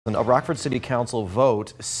A Rockford City Council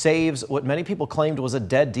vote saves what many people claimed was a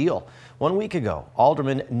dead deal. 1 week ago,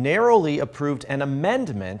 aldermen narrowly approved an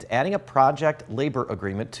amendment adding a project labor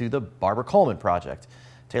agreement to the Barber Colman project.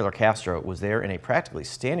 Taylor Castro was there in a practically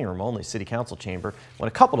standing room only city council chamber when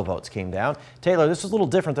a couple of votes came down. Taylor, this was a little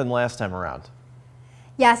different than last time around.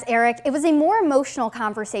 Yes, Eric, it was a more emotional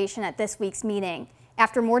conversation at this week's meeting.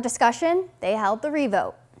 After more discussion, they held the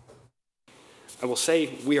revote. I will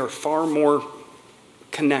say we are far more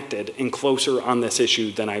connected and closer on this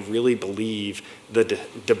issue than I really believe the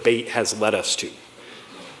debate has led us to.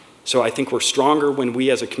 So I think we're stronger when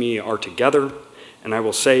we as a community are together. And I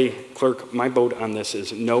will say, Clerk, my vote on this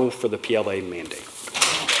is no for the PLA mandate.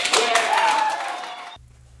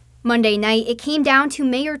 Monday night, it came down to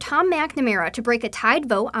Mayor Tom McNamara to break a tied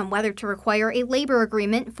vote on whether to require a labor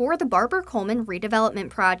agreement for the Barber Colman redevelopment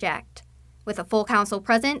project. With a full council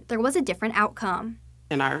present, there was a different outcome.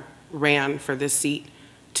 And I ran for this seat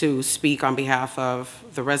to speak on behalf of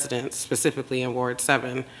the residents, specifically in Ward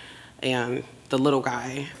 7 and the little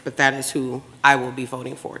guy, but that is who I will be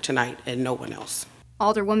voting for tonight and no one else.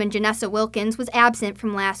 Alderwoman Janessa Wilkins was absent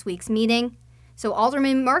from last week's meeting, so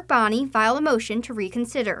Alderman Mark Bonney filed a motion to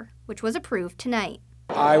reconsider, which was approved tonight.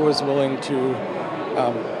 I was willing to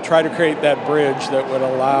try to create that bridge that would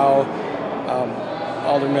allow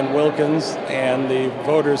Alderman Wilkins and the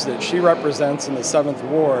voters that she represents in the 7th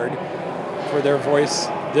Ward for their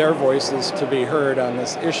voices to be heard on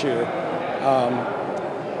this issue.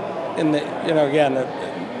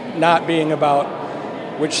 Again, not being about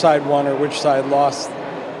which side won or which side lost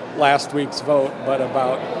last week's vote, but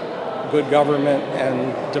about good government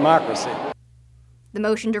and democracy. The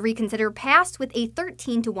motion to reconsider passed with a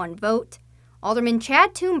 13-1 vote. Alderman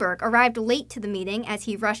Chad Thunberg arrived late to the meeting as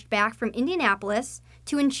he rushed back from Indianapolis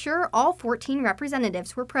to ensure all 14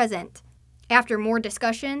 representatives were present. After more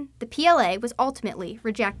discussion, the PLA was ultimately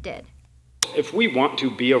rejected. If we want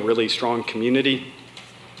to be a really strong community,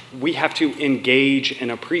 we have to engage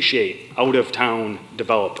and appreciate out-of-town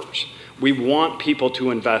developers. We want people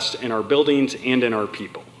to invest in our buildings and in our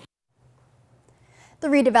people. The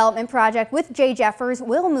redevelopment project with Jay Jeffers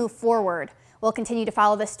will move forward. We'll continue to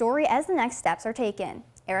follow this story as the next steps are taken.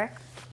 Eric?